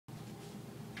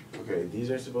Okay, these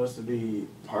are supposed to be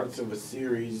parts of a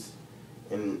series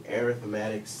in an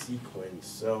arithmetic sequence.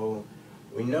 So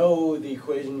we know the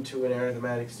equation to an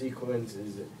arithmetic sequence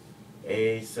is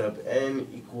a sub n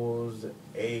equals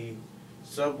a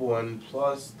sub 1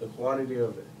 plus the quantity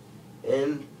of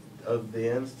n of the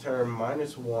nth term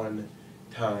minus 1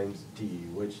 times d,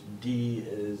 which d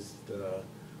is the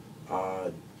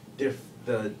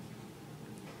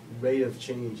rate of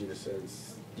change in a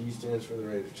sense. D stands for the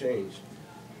rate of change.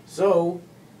 So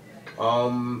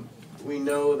we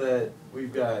know that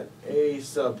we've got a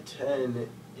sub 10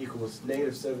 equals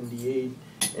negative 78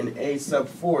 and a sub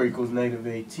 4 equals negative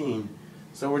 18.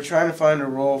 So we're trying to find a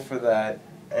role for that,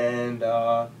 and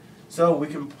so we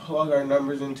can plug our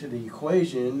numbers into the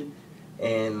equation,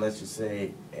 and let's just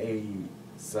say a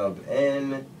sub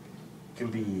n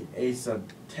can be a sub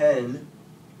 10,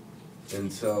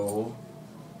 and so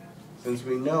since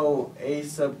we know a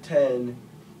sub 10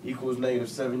 equals negative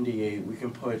 78, we can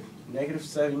put negative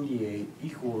 78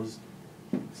 equals,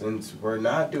 since we're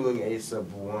not doing a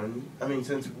sub 1,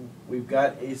 since we've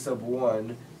got a sub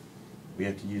 1, we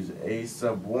have to use a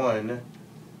sub 1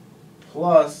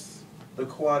 plus the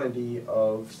quantity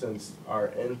of, since our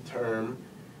nth term,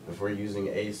 if we're using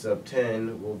a sub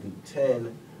 10, will be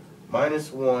 10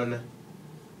 minus 1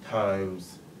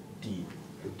 times d,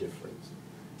 the difference,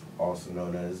 also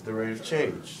known as the rate of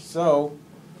change. So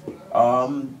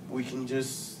we can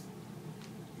just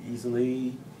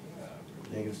easily,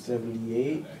 negative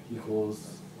 78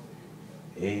 equals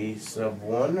a sub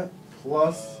 1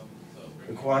 plus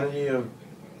the quantity of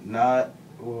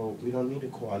we don't need a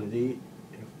quantity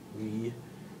if we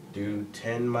do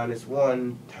 10 minus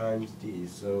 1 times d,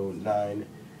 so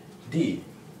 9d.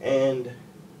 And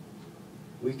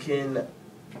we can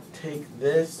take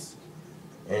this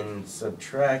and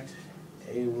subtract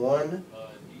a1,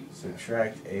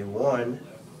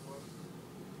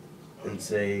 and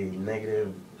say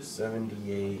negative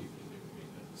 78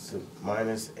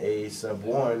 minus a sub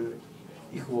 1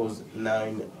 equals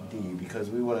 9d,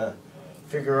 because we want to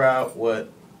figure out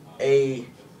what a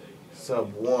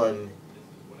sub 1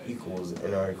 equals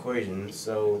in our equation.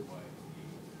 So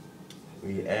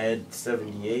we add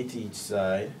 78 to each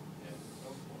side.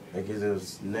 That gives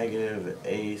us negative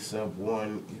a sub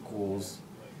 1 equals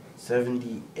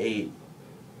 78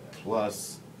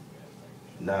 plus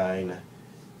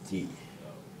 9d.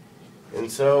 And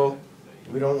so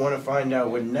we don't want to find out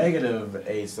what negative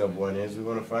a sub 1 is. We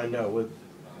want to find out what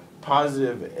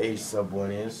positive a sub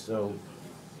 1 is. So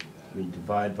we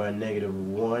divide by negative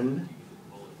 1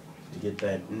 to get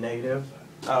that negative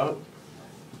out.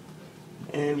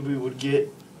 And we would get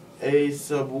a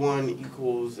sub 1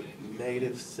 equals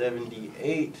negative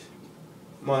 78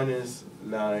 minus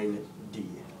 9d.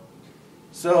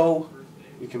 So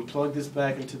we can plug this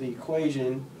back into the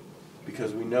equation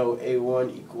because we know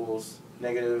a1 equals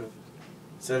negative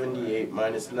 78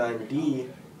 minus 9d,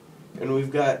 and we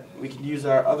can use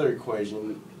our other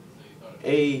equation,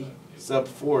 a sub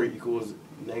 4 equals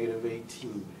negative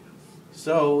 18.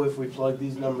 So if we plug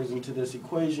these numbers into this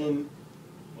equation,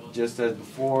 just as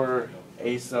before,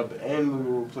 a sub n we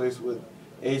will replace with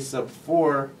a sub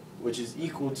 4, which is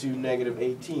equal to negative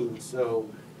 18. So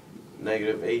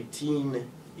negative 18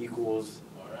 equals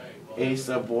a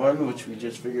sub 1, which we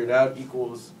just figured out,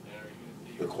 equals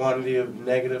the quantity of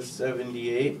negative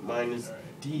 78 minus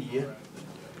d,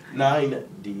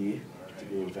 9d to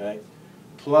be exact,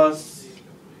 plus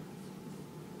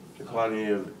the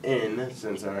quantity of n,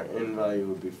 since our n value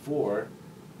would be 4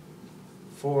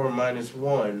 minus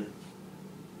 1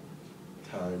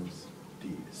 times d.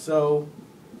 So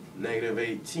negative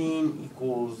 18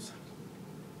 equals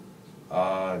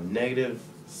negative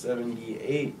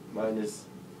 78 minus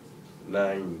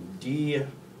 9d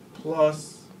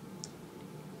plus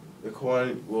the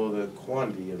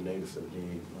quantity of negative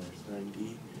 78 minus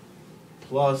 9d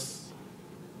plus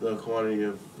the quantity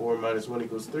of 4 minus 1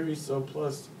 equals 3, so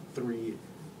plus 3d.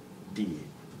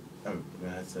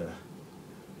 That's a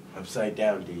upside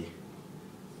down d,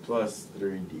 plus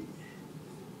 3d.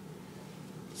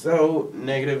 So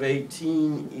negative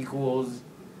 18 equals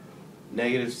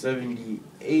negative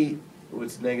 78, which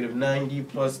is negative 9d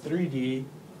plus 3d,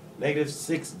 negative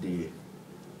 6d.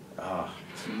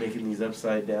 Making these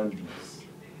upside down d's.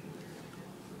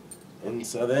 And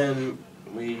so then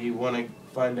we want to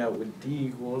find out what d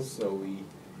equals, so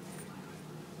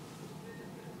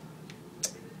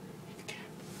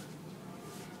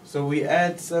we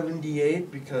add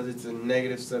 78 because it's a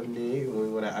negative 78 and we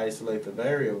want to isolate the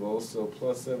variable, so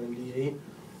plus 78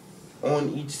 on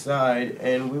each side,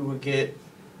 and we would get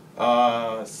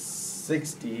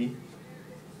 60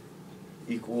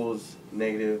 equals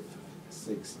negative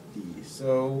 6d.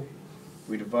 So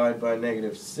we divide by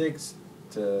negative 6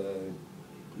 to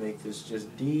make this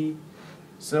just d.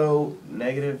 So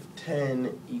negative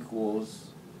 10 equals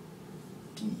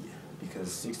d,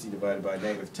 because 60 divided by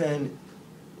negative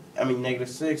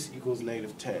 6 equals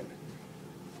negative 10.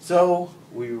 So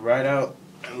we write out,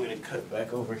 I'm going to cut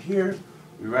back over here,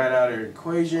 we write out our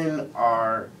equation,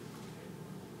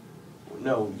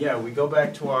 we go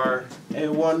back to our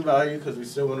A1 value because we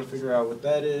still want to figure out what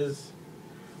that is.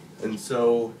 And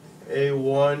so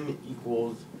A1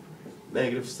 equals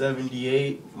negative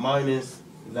 78 minus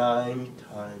 9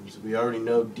 times. We already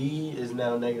know D is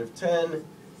now negative 10,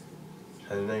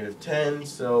 and negative 10,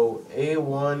 so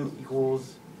A1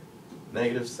 equals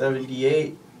negative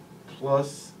 78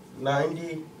 plus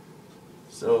 90.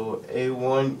 So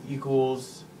A1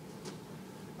 equals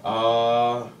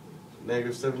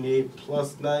negative 78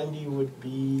 plus 90 would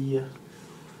be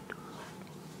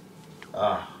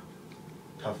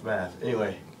tough math.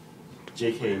 Anyway,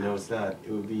 JK, no it's not.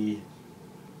 It would be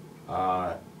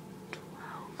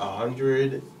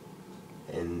 100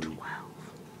 and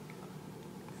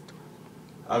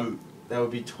that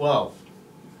would be 12.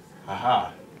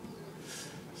 Haha.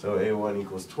 So A1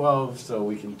 equals 12, so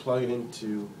we can plug it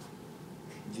into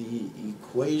the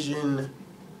equation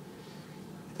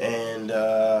and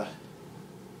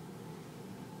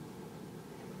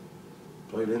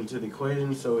plug it into the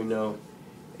equation, so we know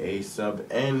A sub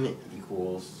n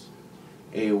equals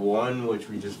A1, which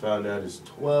we just found out is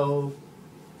 12.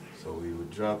 So we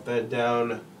would drop that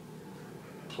down,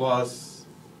 plus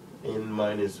n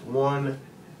minus 1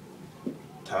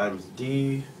 times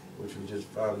d, which we just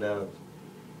found out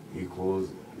equals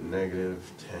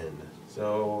negative 10.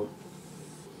 So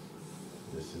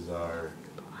this is our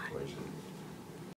equation.